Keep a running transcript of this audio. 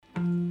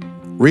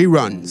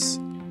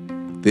Reruns.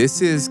 This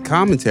is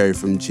commentary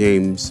from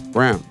James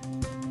Brown.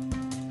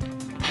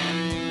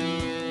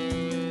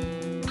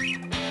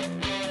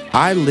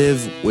 I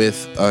live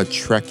with a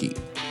Trekkie.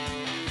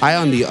 I,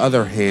 on the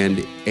other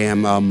hand,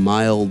 am a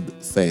mild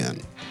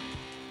fan.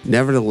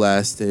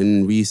 Nevertheless,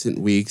 in recent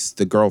weeks,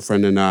 the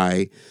girlfriend and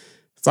I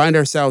find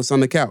ourselves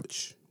on the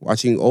couch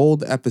watching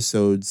old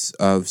episodes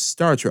of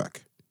Star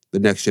Trek, The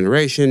Next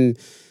Generation,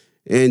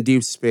 and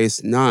Deep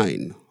Space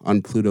Nine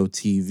on Pluto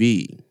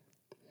TV.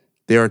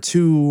 There are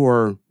 2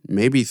 or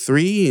maybe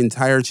 3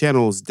 entire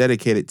channels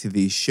dedicated to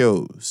these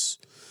shows,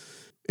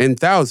 and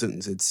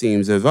thousands, it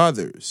seems, of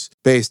others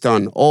based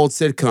on old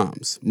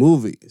sitcoms,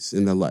 movies,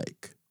 and the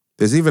like.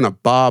 There's even a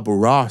Bob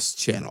Ross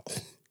channel,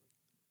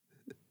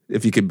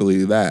 if you can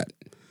believe that.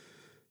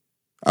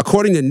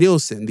 According to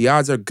Nielsen, the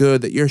odds are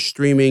good that you're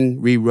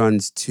streaming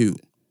Reruns too.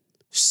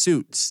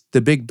 Suits,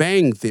 The Big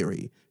Bang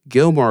Theory,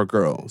 Gilmore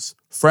Girls,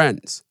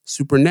 Friends,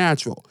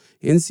 Supernatural,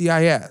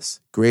 NCIS,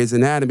 Grey's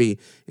Anatomy,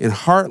 and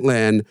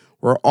Heartland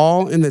were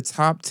all in the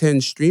top 10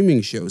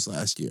 streaming shows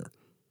last year.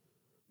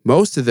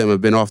 Most of them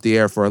have been off the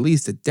air for at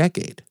least a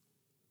decade.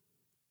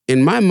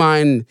 In my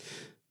mind,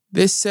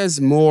 this says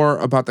more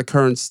about the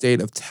current state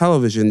of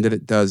television than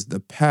it does the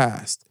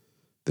past.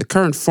 The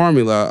current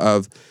formula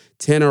of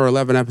 10 or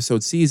 11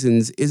 episode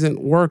seasons isn't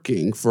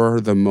working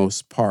for the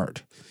most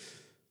part.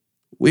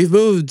 We've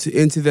moved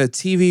into the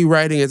TV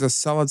writing as a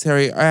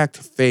solitary act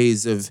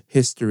phase of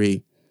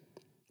history.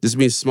 This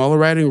means smaller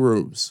writing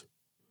rooms,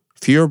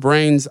 fewer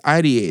brains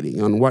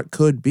ideating on what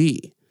could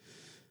be,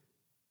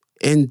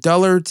 and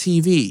duller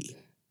TV.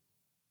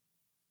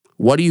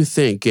 What do you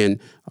think? And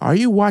are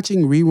you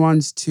watching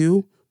reruns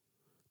too?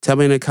 Tell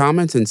me in the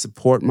comments and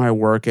support my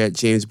work at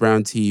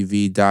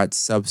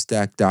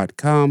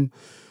jamesbrowntv.substack.com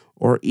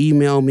or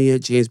email me at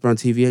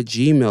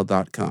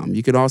jamesbrowntv@gmail.com.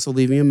 You can also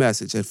leave me a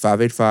message at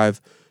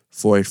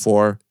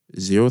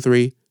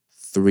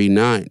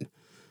 585-484-0339.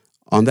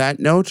 On that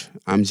note,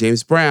 I'm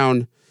James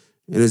Brown,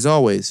 and as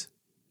always,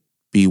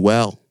 be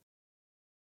well.